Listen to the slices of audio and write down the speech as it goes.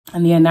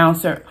And the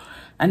announcer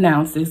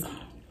announces,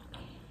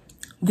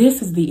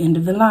 "This is the end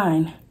of the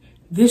line.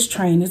 This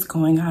train is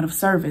going out of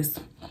service."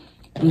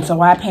 And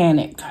so I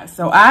panicked.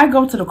 So I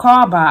go to the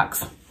call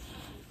box,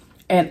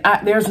 and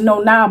there's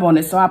no knob on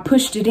it. So I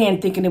pushed it in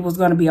thinking it was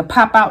going to be a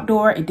pop-out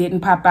door. It didn't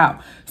pop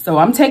out. So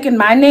I'm taking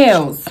my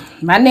nails,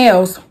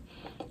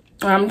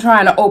 I'm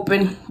trying to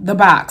open the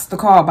box, the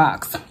call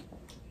box.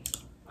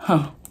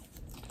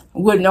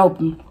 Wouldn't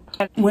open.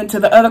 Went to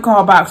the other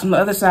call box on the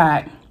other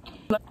side.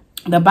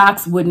 The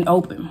box wouldn't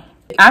open.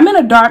 I'm in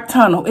a dark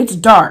tunnel. It's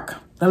dark.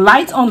 The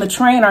lights on the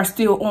train are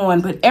still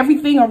on, but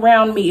everything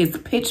around me is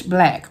pitch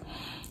black.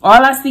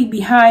 All I see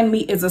behind me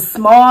is a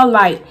small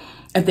light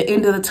at the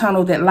end of the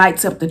tunnel that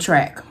lights up the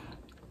track.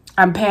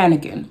 I'm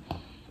panicking.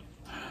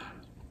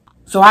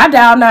 So I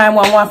dialed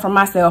 911 from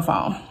my cell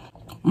phone.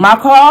 My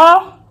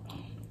call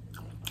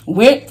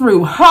went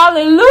through.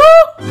 Hallelujah.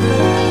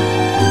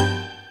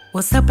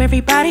 What's up,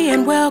 everybody,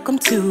 and welcome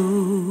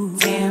to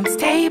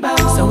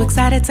TamzTable. So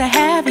excited to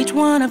have each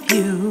one of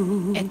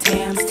you at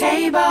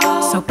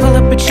TamzTable. So pull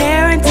up a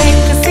chair and take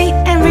a seat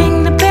and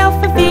ring the bell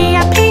for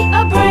VIP.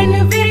 A brand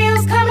new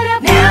video's coming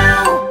up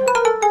now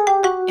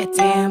at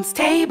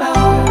TamzTable.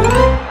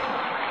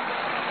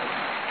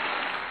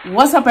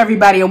 What's up,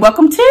 everybody, and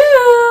welcome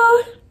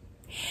to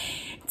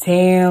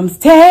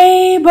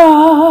TamzTable.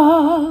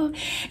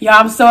 Y'all,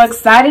 I'm so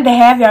excited to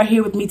have y'all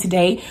here with me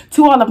today.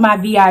 To all of my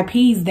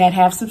VIPs that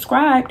have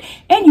subscribed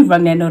and you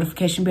rung that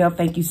notification bell,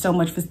 thank you so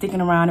much for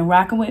sticking around and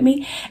rocking with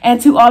me. And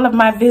to all of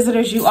my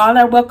visitors, you all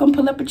are welcome.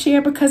 Pull up a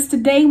chair because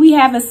today we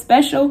have a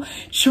special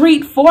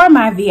treat for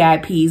my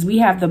VIPs. We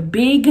have the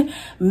Big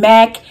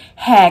Mac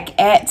hack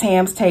at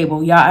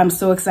TamzTable. Y'all, I'm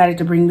so excited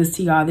to bring this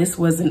to y'all. This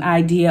was an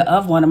idea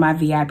of one of my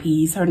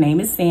VIPs. Her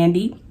name is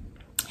Sandy.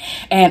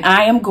 And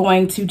I am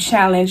going to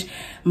challenge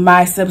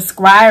my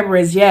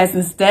subscribers. Yes,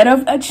 instead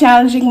of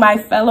challenging my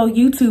fellow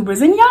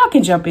YouTubers, and y'all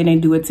can jump in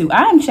and do it too,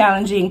 I'm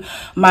challenging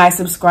my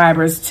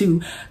subscribers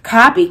to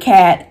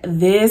copycat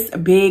this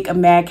Big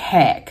Mac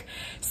hack.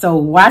 So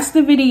watch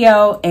the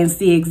video and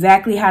see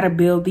exactly how to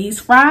build these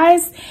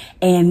fries.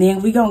 And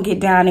then we're going to get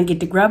down and get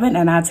to grubbing,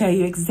 and I'll tell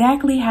you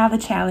exactly how the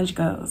challenge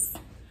goes.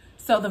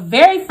 So the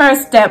very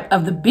first step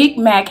of the Big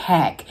Mac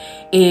hack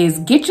is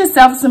get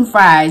yourself some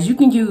fries. You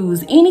can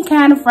use any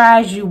kind of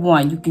fries you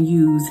want. You can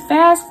use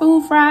fast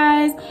food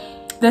fries,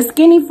 the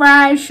skinny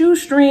fries,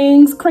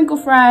 shoestrings, crinkle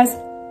fries,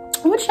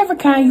 whichever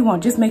kind you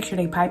want. Just make sure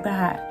they piping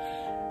hot.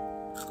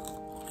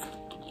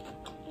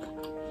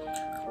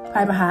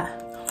 Piping hot.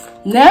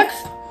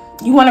 Next,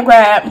 you want to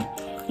grab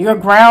your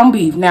ground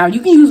beef. Now,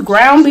 you can use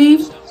ground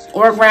beef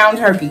or ground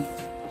turkey,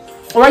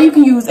 or you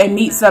can use a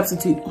meat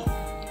substitute.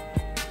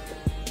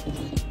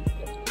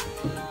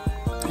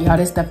 Y'all,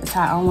 this stuff is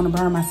hot. I don't want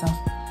to burn myself.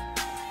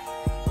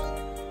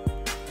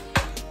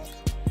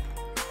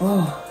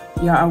 Oh,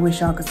 y'all, I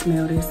wish y'all could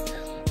smell this.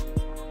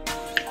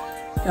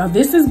 Y'all,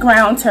 this is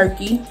ground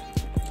turkey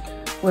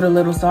with a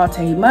little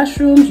sauteed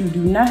mushrooms. You do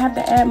not have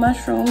to add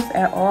mushrooms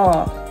at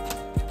all.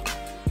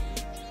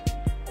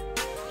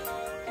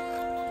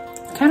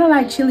 It's kind of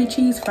like chili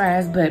cheese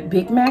fries, but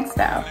Big Mac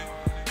style.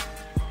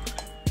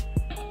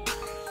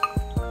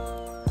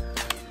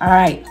 All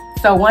right,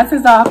 so once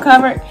it's all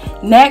covered,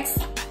 next,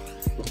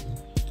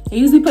 I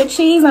usually put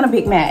cheese on a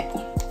Big Mac.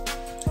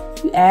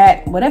 You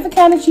add whatever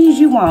kind of cheese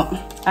you want.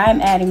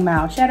 I'm adding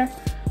mild cheddar.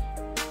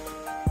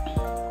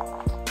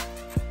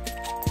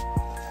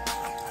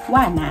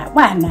 Why not?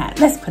 Why not?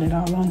 Let's put it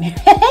all on there.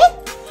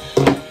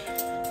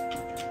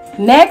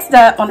 Next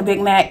up on the Big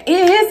Mac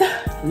is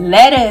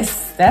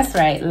lettuce. That's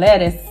right,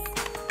 lettuce.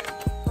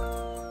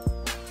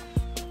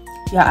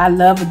 Y'all, I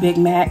love a Big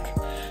Mac,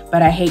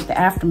 but I hate the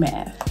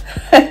aftermath.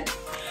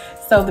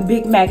 So the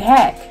Big Mac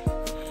hack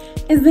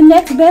is the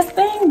next best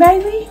thing,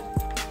 baby.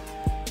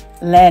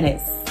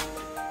 Lettuce.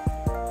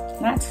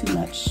 Not too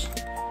much,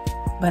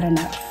 but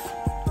enough.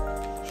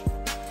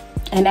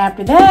 And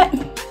after that,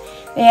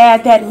 they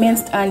add that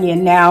minced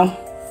onion. Now,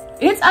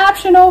 it's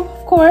optional,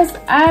 of course.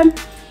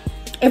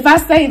 If I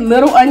say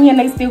little onion,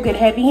 they still get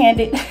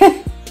heavy-handed.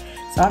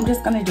 So I'm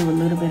just gonna do a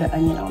little bit of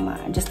onion on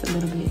mine, just a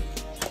little bit.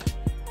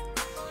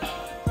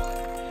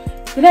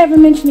 Did I ever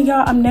mention to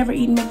y'all I'm never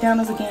eating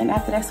McDonald's again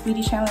after that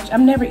sweetie challenge?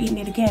 I'm never eating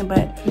it again,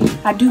 but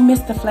I do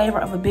miss the flavor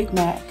of a Big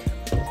Mac.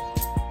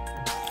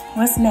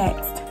 What's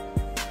next?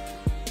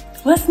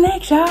 What's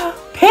next, y'all?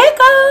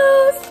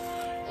 Pickles!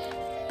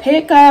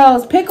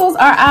 Pickles. Pickles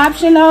are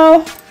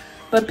optional,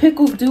 but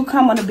pickles do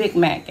come on a Big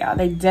Mac, y'all.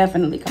 They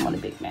definitely come on a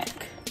Big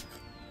Mac.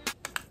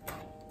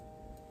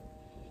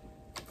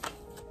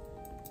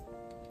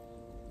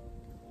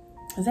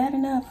 Is that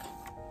enough?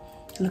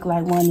 Look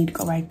like one need to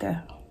go right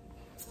there.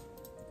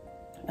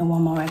 And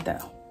one more right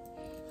there.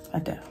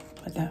 Right there.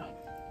 Right there.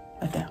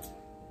 Right there.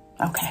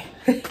 Okay.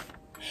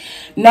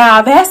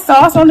 Now, that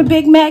sauce on the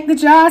Big Mac that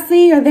y'all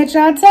see or that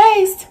y'all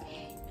taste,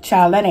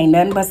 child, that ain't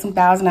nothing but some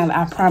Thousand Island.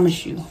 I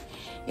promise you.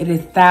 It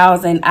is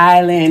Thousand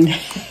Island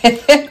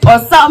or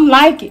something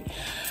like it.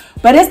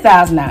 But it's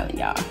Thousand Island,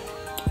 y'all.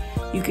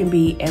 You can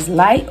be as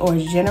light or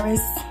as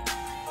generous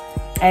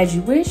as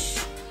you wish.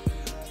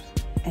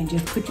 And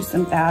just put you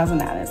some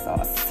Thousand Island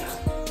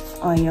sauce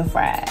on your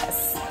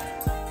fries.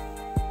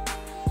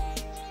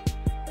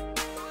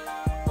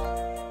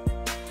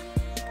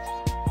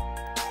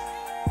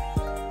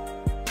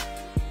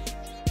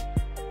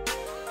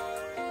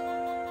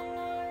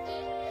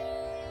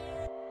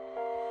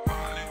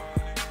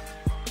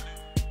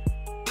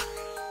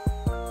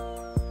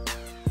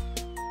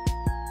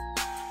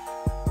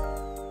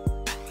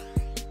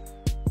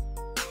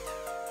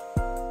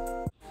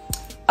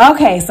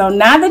 Okay, so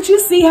now that you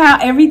see how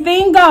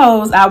everything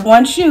goes, I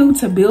want you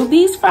to build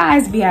these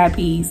fries,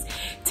 VIPs.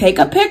 Take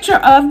a picture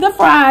of the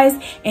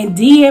fries and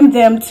DM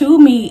them to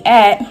me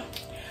at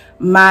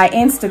my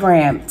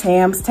Instagram,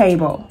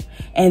 TamzTable.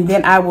 And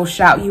then I will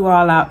shout you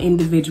all out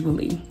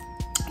individually.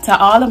 To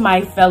all of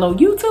my fellow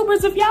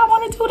YouTubers, if y'all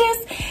want to do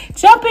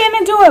this, jump in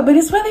and do it. But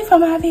it's really for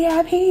my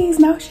VIPs.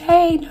 No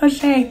shade, no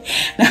shade.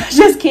 No,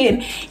 just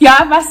kidding.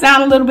 Y'all, if I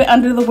sound a little bit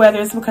under the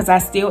weather, it's because I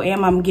still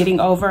am. I'm getting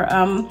over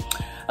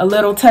a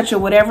little touch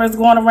of whatever is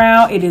going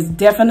around. It is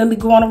definitely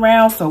going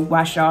around. So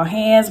wash y'all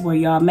hands, wear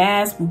y'all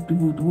masks.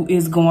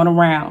 Is going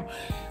around.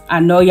 I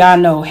know y'all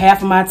know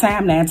half of my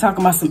time now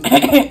talking about some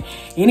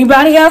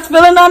anybody else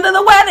feeling under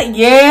the weather?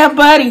 Yeah,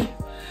 buddy.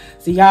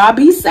 So y'all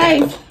be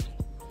safe.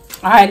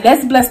 All right,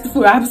 let's bless the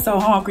food. I'm so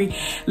hungry.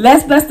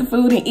 Let's bless the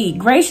food and eat.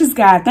 Gracious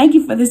God, thank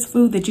you for this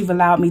food that you've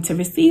allowed me to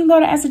receive.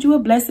 Lord, I ask that you will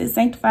bless it,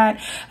 sanctify it,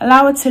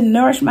 allow it to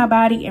nourish my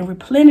body and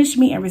replenish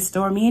me and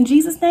restore me. In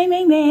Jesus' name,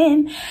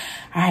 amen.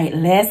 All right,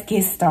 let's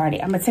get started.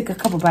 I'm going to take a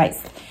couple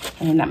bites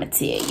and I'm going to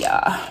tell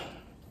y'all.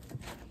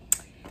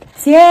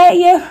 Tell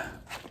you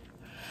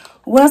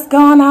what's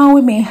going on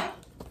with me.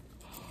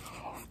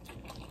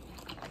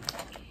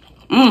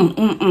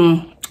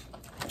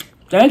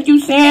 Thank you,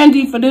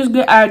 Sandy, for this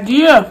good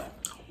idea.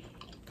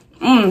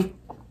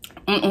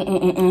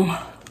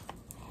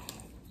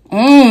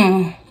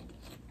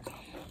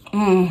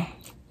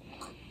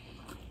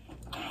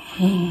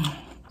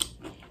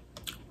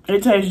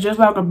 It tastes just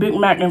like a Big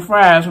Mac and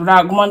fries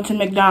without going to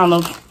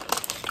McDonald's.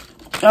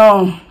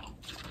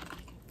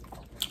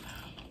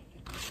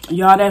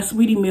 Y'all, that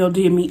sweetie meal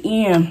did me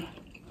in.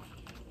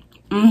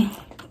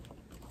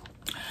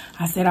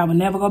 I said I would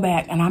never go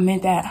back, and I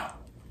meant that.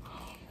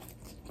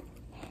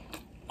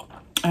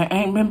 I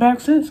ain't been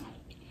back since.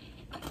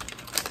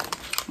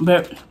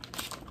 But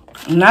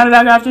now that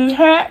I got this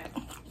hat,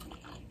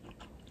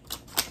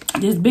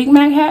 this Big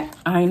Mac hat,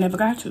 I ain't never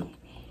got to.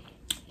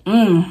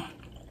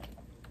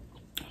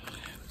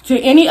 To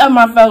any of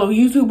my fellow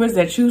YouTubers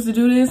that choose to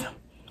do this,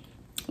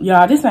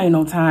 y'all, this ain't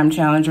no time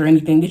challenge or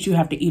anything that you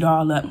have to eat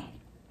all up.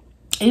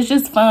 It's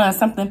just fun,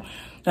 something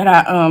that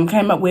I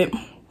came up with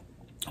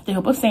to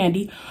help with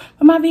Sandy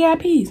for my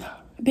VIPs.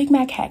 Big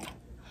Mac hack.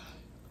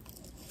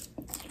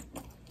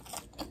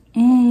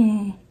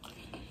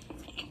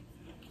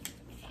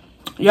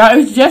 Y'all,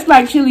 it's just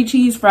like chili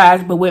cheese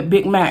fries, but with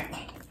Big Mac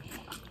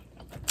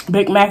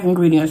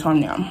ingredients on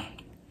them.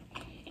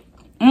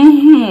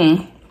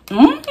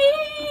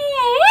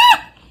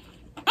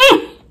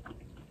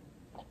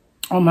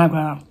 Oh my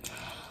God.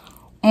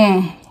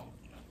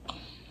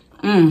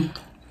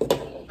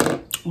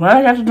 Well,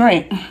 I got to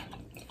drink.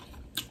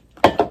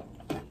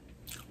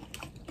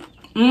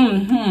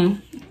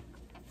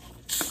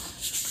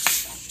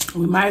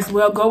 We might as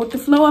well go with the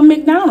flow of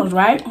McDonald's,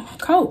 right?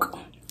 Coke.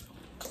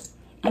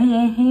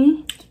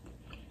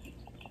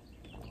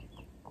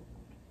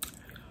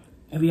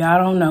 If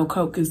y'all don't know,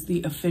 Coke is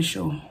the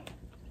official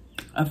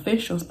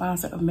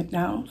sponsor of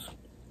McDonald's.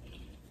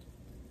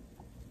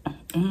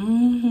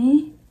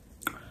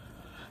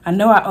 I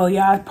know I owe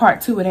y'all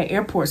part 2 of that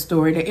airport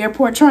story, the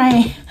airport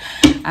train.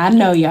 I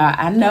know y'all.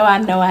 I know.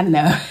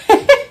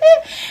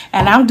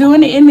 And I'm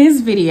doing it in this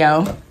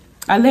video.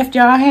 I left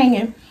y'all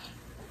hanging.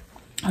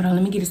 Hold on,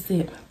 let me get a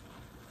sip.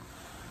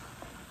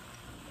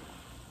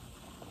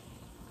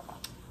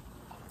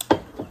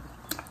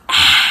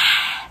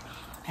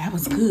 That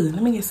was good.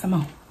 Let me get some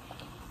more.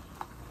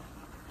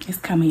 It's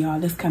coming,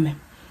 y'all. It's coming.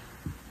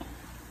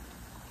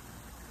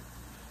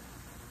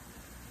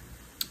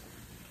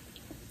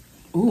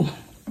 Ooh.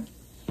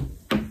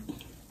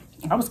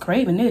 I was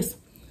craving this.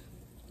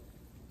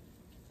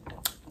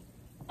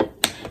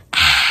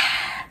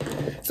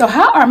 So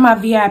how are my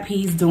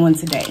VIPs doing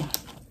today?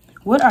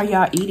 What are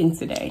y'all eating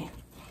today?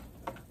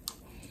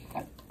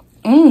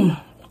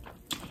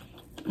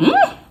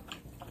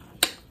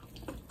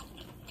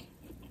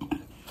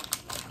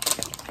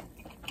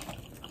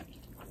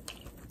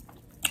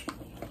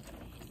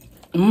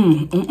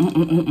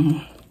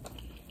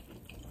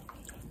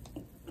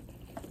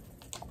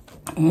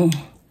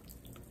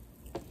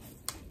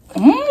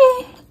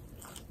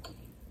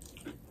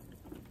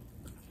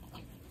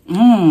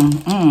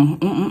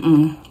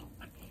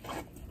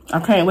 I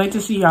can't wait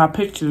to see y'all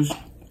pictures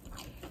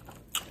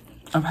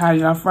of how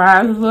y'all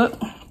fries look.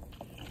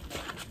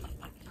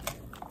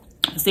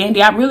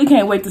 Sandy, I really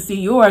can't wait to see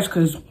yours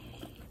because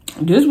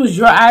this was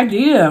your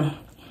idea.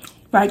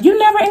 Like, you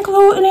never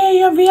include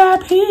any of your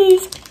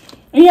VIPs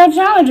in your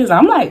challenges.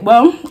 I'm like,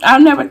 well, I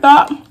never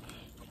thought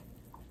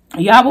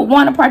y'all would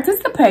want to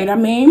participate. I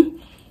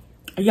mean,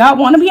 Y'all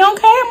want to be on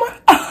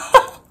camera?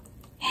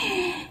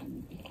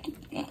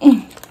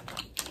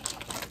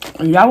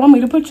 Y'all want me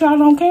to put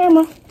y'all on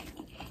camera?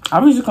 I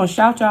was just going to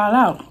shout y'all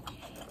out.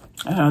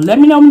 Let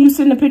me know when you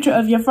send a picture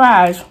of your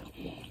fries.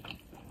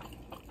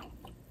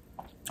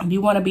 If you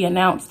want to be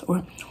announced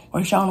or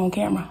shown on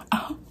camera.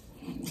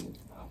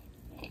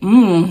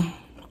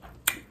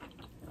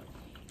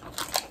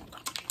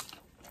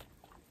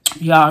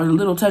 Y'all, a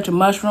little touch of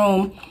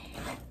mushroom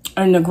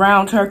and the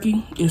ground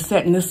turkey is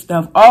setting this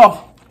stuff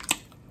off.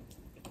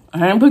 I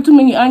didn't put too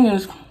many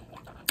onions.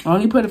 I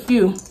only put a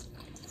few.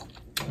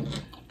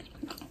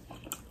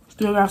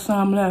 Still got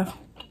some left.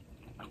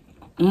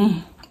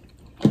 All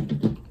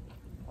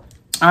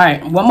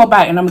right, one more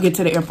bite and I'm gonna get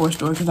to the airport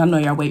store because I know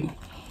y'all waiting.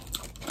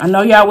 I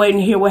know y'all waiting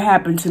to hear what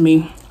happened to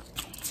me.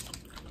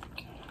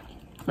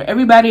 For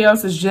everybody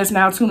else that's just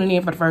now tuning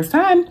in for the first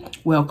time,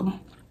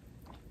 welcome.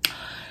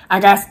 I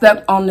got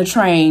stuck on the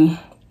train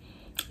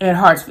at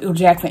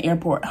Hartsfield-Jackson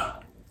Airport.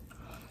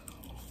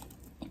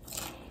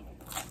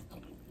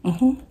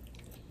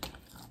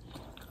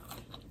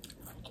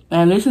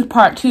 And this is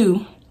part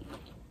 2,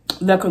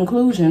 the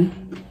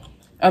conclusion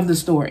of the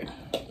story.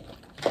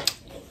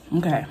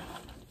 Okay.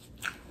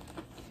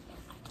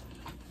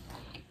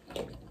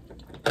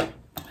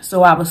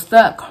 So I was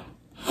stuck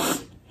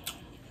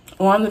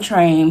on the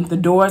train. The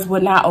doors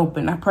would not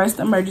open. I pressed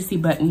the emergency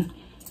button.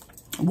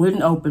 It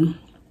wouldn't open.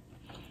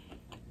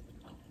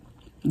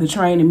 The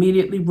train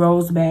immediately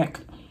rolls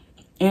back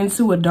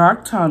into a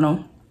dark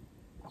tunnel.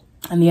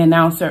 And the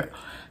announcer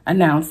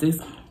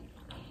announces,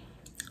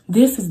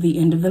 "This is the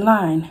end of the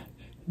line.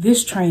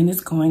 This train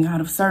is going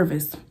out of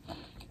service."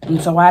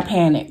 And so I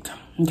panicked.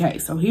 Okay,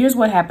 so here's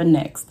what happened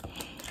next.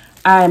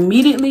 I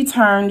immediately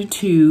turned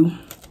to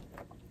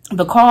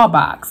the call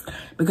box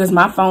because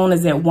my phone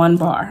is at 1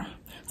 bar.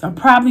 So I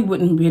probably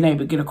wouldn't have been able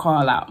to get a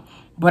call out,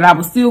 but I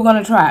was still going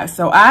to try.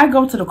 So I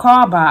go to the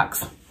call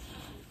box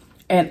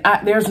and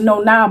there's no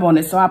knob on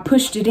it. So I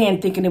pushed it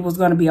in thinking it was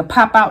going to be a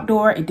pop-out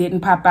door. It didn't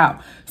pop out.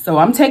 So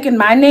I'm taking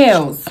my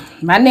nails,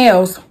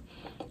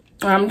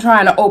 I'm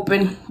trying to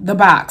open the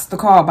box, the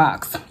call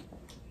box.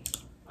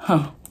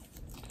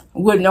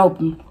 Wouldn't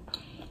open.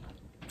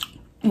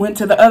 Went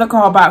to the other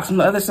call box on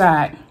the other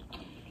side.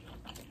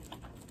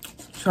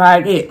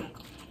 Tried it.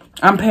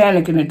 I'm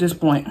panicking at this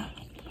point.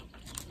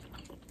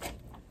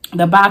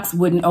 The box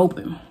wouldn't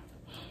open.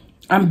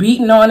 I'm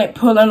beating on it,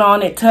 pulling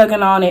on it,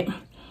 tugging on it.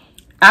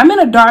 I'm in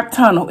a dark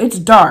tunnel. It's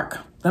dark.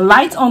 The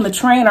lights on the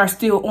train are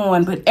still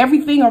on, but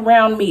everything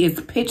around me is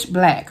pitch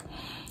black.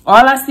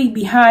 All I see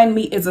behind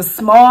me is a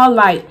small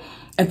light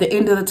at the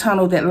end of the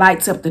tunnel that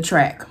lights up the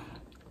track.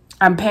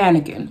 I'm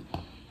panicking.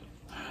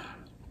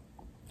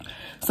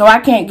 So I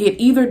can't get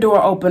either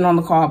door open on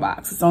the call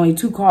box. It's only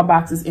 2 call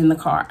boxes in the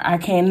car. I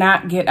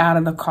cannot get out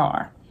of the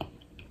car.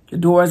 The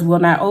doors will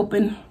not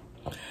open.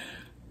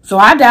 So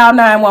I dial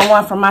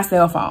 911 from my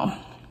cell phone.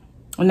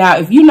 Now,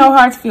 if you know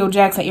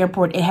Hartsfield-Jackson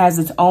Airport, it has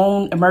its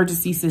own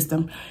emergency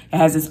system. It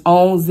has its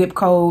own zip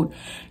code.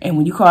 And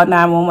when you call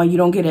 911, you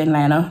don't get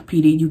Atlanta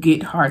PD. You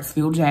get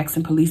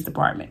Hartsfield-Jackson Police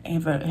Department. They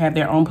have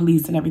their own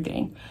police and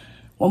everything.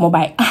 One more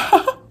bite.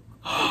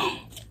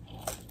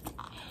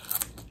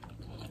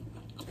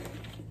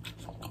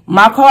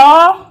 My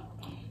call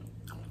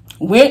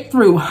went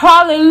through.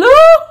 Hallelujah.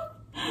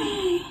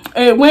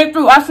 It went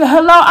through. I said,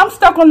 "Hello, I'm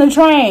stuck on the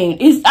train.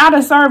 It's out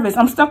of service.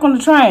 I'm stuck on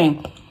the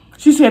train."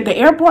 She said, "The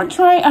airport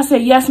train?" I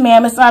said, "Yes,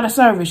 ma'am, it's out of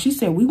service." She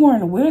said, "We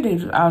weren't aware that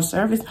it was out of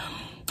service."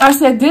 I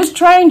said, "This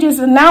train just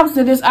announced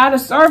that it's out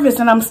of service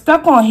and I'm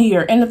stuck on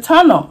here in the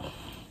tunnel."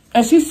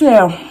 And she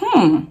said,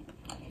 I'm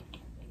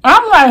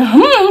like,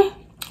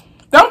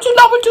 don't you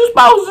know what you're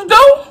supposed to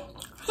do?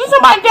 Send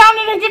somebody down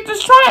there to get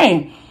this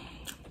train.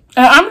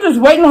 And I'm just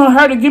waiting on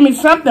her to give me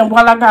something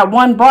while I got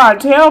 1 bar.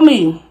 Tell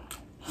me.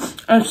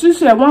 And she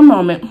said, "One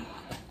moment."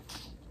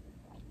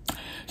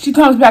 She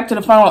comes back to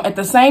the phone. At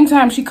the same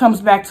time she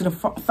comes back to the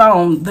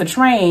phone, the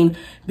train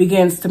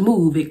begins to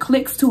move. It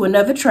clicks to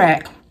another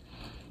track,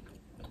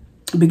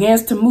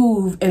 begins to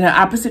move in an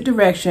opposite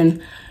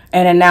direction,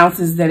 and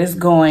announces that it's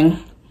going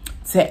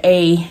to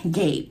A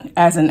gate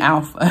as an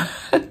alpha.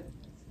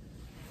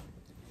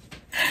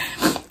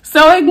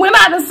 So it went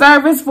out of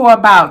service for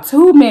about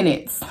 2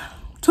 minutes.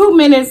 2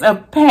 minutes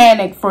of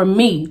panic for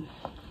me.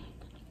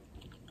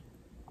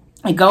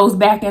 It goes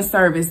back in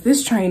service.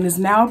 This train is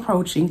now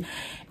approaching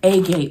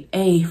A gate,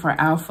 A for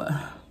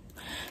Alpha.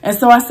 And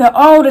so I said,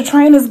 "Oh, the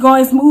train is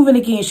going, it's moving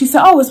again." She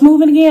said, "Oh, it's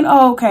moving again?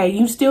 Oh, okay.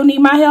 You still need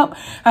my help?"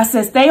 I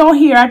said, "Stay on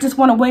here. I just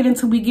want to wait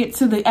until we get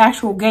to the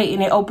actual gate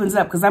and it opens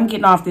up because I'm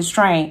getting off this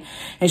train."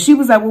 And she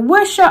was like, "Well,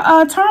 what's your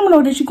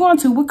terminal that you're going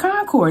to? What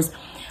concourse?"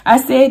 I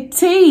said,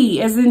 "T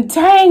as in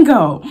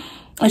Tango."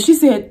 And she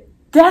said,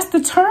 "That's the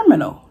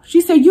terminal." She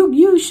said,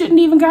 you shouldn't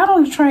even got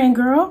on the train,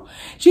 girl."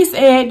 She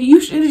said, "You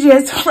should have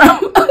just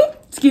from,"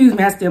 excuse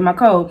me, I still my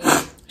cold.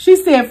 She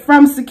said,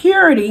 "From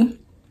security,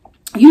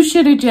 you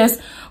should have just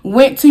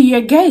went to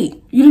your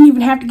gate. You didn't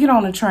even have to get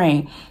on the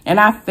train." And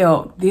I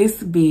felt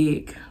this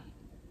big.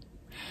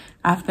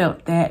 I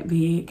felt that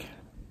big.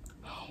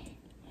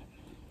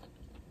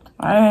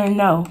 I didn't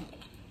know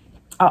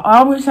I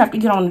always have to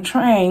get on the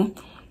train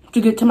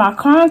to get to my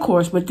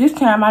concourse, but this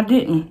time I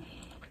didn't.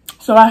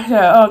 So I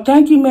said, "Oh,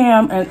 thank you,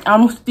 ma'am." And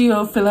I'm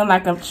still feeling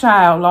like a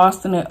child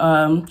lost in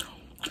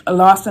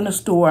a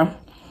store.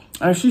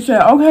 And she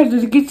said, "Okay,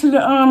 did it get to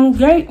the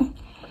gate?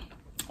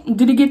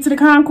 Did it get to the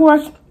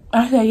concourse?"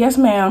 I said, "Yes,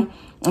 ma'am."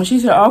 And she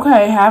said,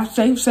 "Okay, have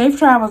safe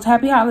travels,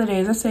 happy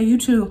holidays." I said, "You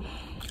too."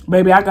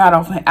 Baby, I got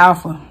off at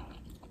Alpha.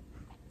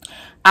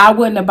 I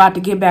wasn't about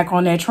to get back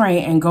on that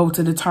train and go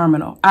to the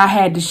terminal. I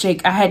had to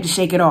shake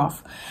it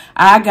off.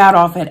 I got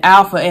off at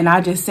Alpha and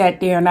I just sat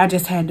there and I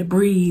just had to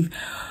breathe.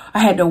 I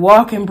had to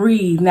walk and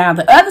breathe. Now,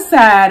 the other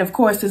side, of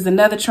course, is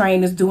another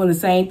train that's doing the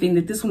same thing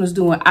that this one is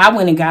doing. I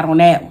went and got on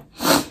that one.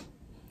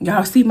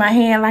 Y'all see my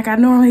hand like I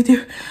normally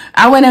do?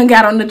 I went and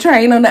got on the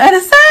train on the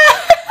other side.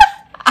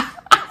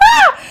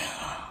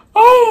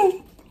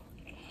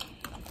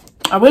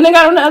 I went and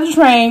got on the other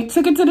train,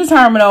 took it to the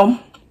terminal,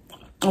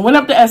 and went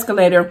up the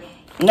escalator.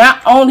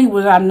 Not only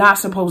was I not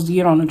supposed to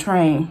get on the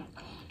train,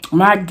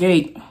 my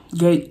gate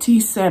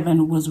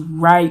T7 was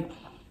right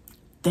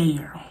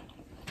there.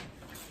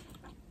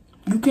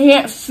 You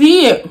can't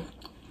see it.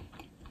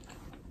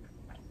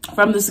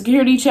 From the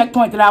security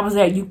checkpoint that I was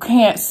at, you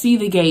can't see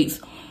the gates.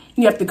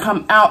 You have to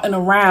come out and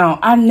around.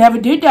 I never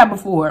did that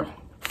before.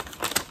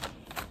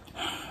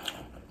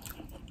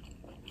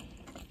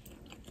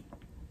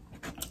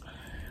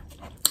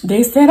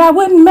 They said I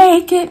wouldn't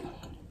make it.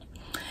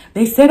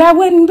 They said I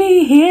wouldn't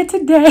be here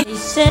today. They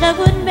said I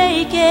wouldn't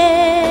make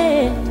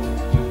it.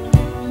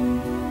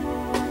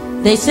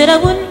 They said I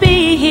wouldn't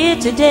be here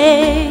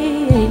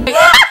today. That's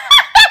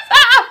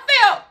how I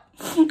felt.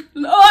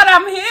 Lord,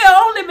 I'm here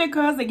only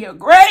because of your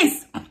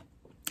grace.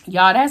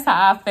 Y'all, that's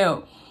how I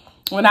felt.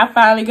 When I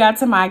finally got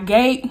to my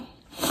gate,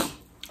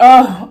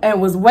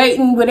 and was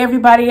waiting with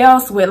everybody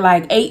else with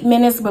like 8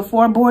 minutes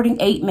before boarding.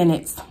 8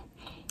 minutes.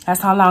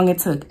 That's how long it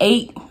took.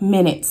 8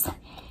 minutes.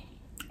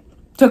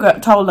 Took a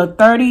total of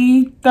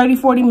 30,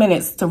 40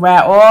 minutes to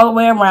ride all the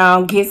way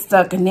around, get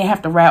stuck, and then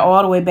have to ride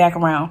all the way back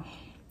around.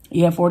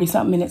 Yeah,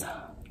 40-something minutes.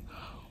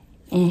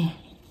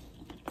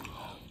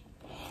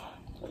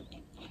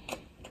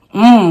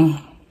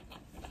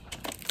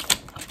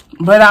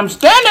 But I'm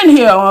standing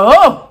here.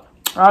 Oh,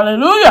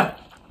 hallelujah.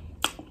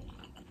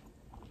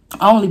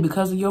 Only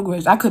because of your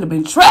grace. I could have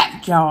been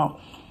trapped, y'all.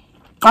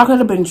 I could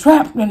have been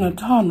trapped in a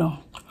tunnel.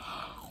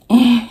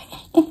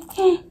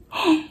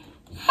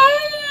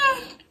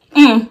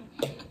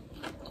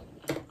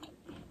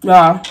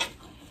 Y'all,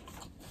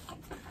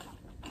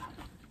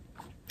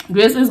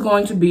 this is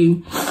going to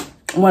be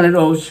one of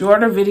those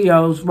shorter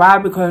videos. Why?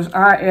 Because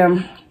I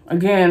am,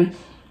 again,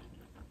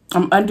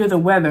 I'm under the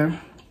weather.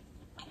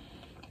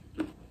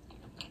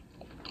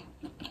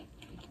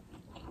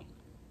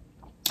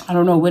 I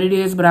don't know what it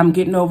is, but I'm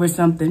getting over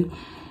something.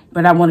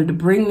 But I wanted to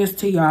bring this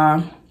to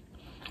y'all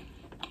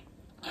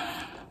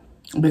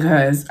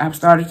because I've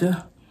started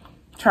to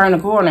turn the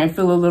corner and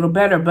feel a little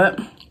better. But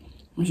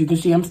as you can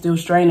see, I'm still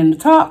straining to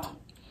talk.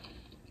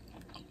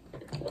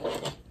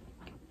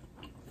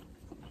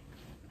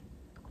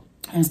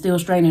 And still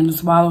straining to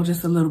swallow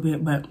just a little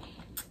bit, but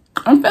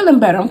I'm feeling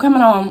better. I'm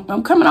coming on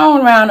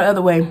around the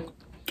other way.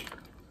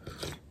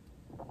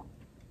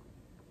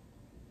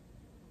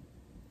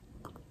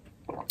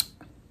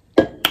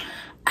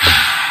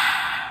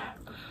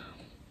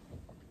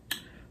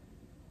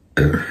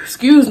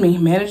 Excuse me,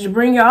 managed to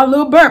bring y'all a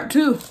little burp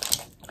too.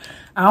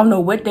 I don't know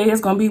what day it's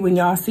gonna be when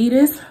y'all see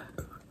this,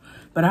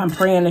 but I'm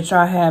praying that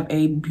y'all have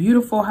a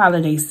beautiful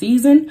holiday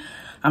season.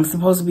 I'm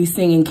supposed to be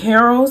singing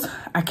carols.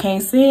 I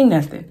can't sing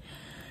nothing.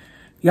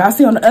 Y'all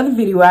see on the other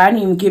video, I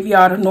didn't even give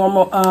y'all the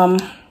normal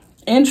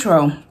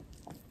intro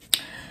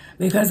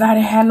because I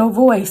didn't have no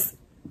voice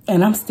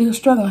and I'm still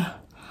struggling.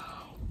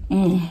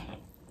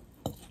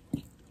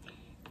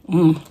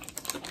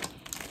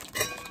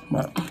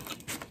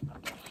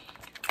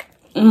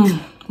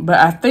 But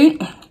I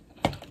think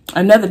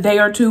another day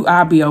or two,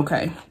 I'll be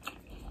okay.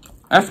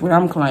 That's what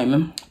I'm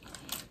claiming.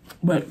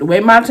 But the way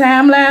my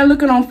timeline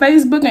looking on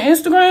Facebook and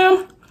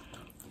Instagram,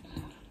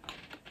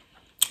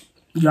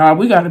 y'all,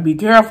 we got to be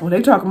careful.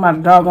 They talking about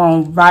a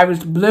doggone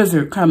virus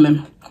blizzard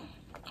coming.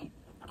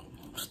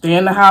 Stay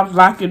in the house,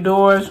 lock your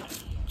doors.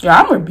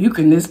 Yeah, I'm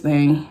rebuking this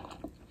thing.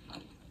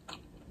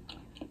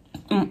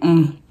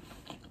 I'm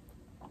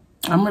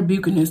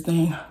rebuking this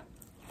thing.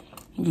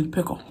 Get a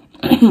pickle.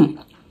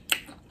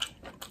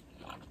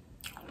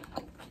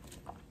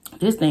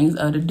 This thing's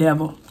of the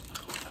devil.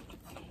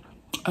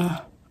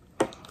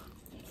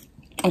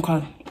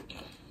 Okay.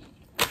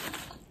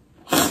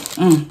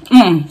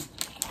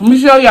 Let me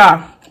show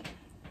y'all.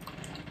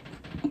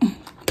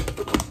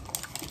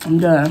 I'm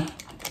done.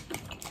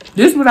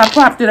 This is what I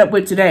propped it up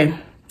with today.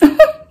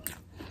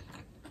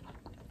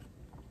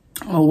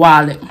 A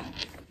wallet.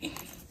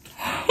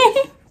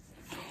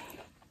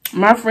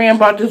 My friend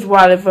bought this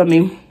wallet for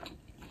me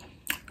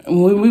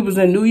when we was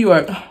in New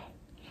York.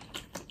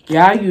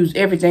 Yeah, I use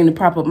everything to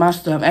prop up my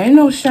stuff. Ain't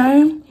no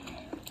shame.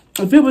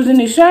 If it was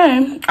any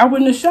shame, I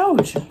wouldn't have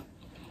showed you.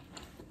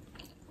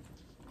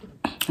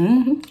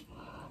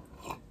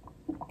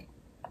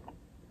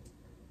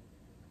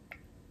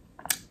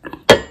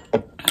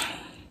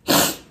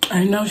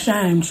 Ain't no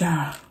shame,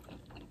 child.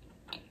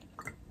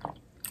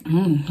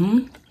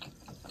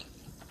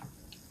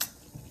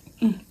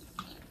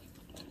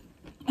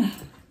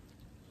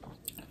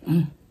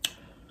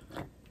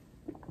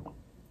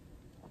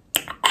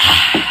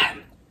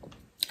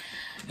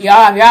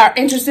 Y'all, if y'all are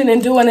interested in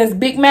doing this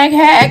Big Mac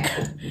hack,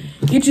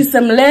 get you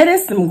some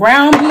lettuce, some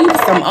ground beef,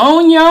 some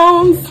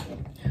onions.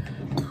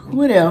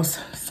 What else?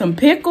 Some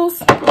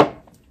pickles,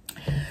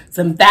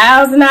 some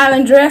Thousand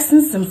Island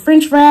dressing, some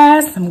French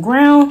fries, some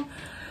ground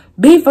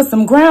beef or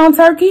some ground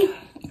turkey,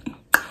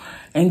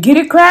 and get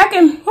it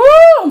cracking.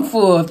 Ooh, I'm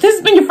full. If this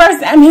has been your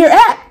first time here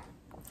at,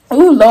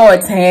 ooh,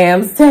 Lord,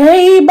 Tam's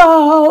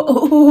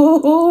Table.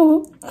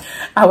 Ooh.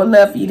 I would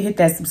love for you to hit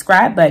that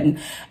subscribe button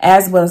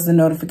as well as the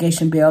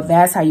notification bell.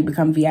 That's how you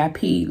become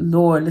VIP.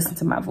 Lord, listen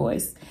to my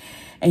voice.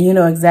 And you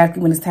know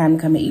exactly when it's time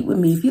to come and eat with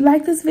me. If you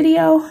like this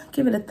video,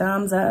 give it a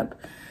thumbs up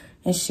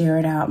and share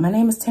it out. My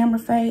name is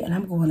TammaraFaye, and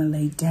I'm going to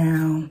lay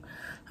down.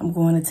 I'm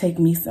going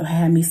to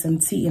have me some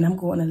tea, and I'm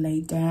going to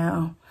lay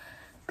down.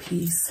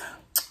 Peace.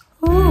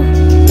 Ooh.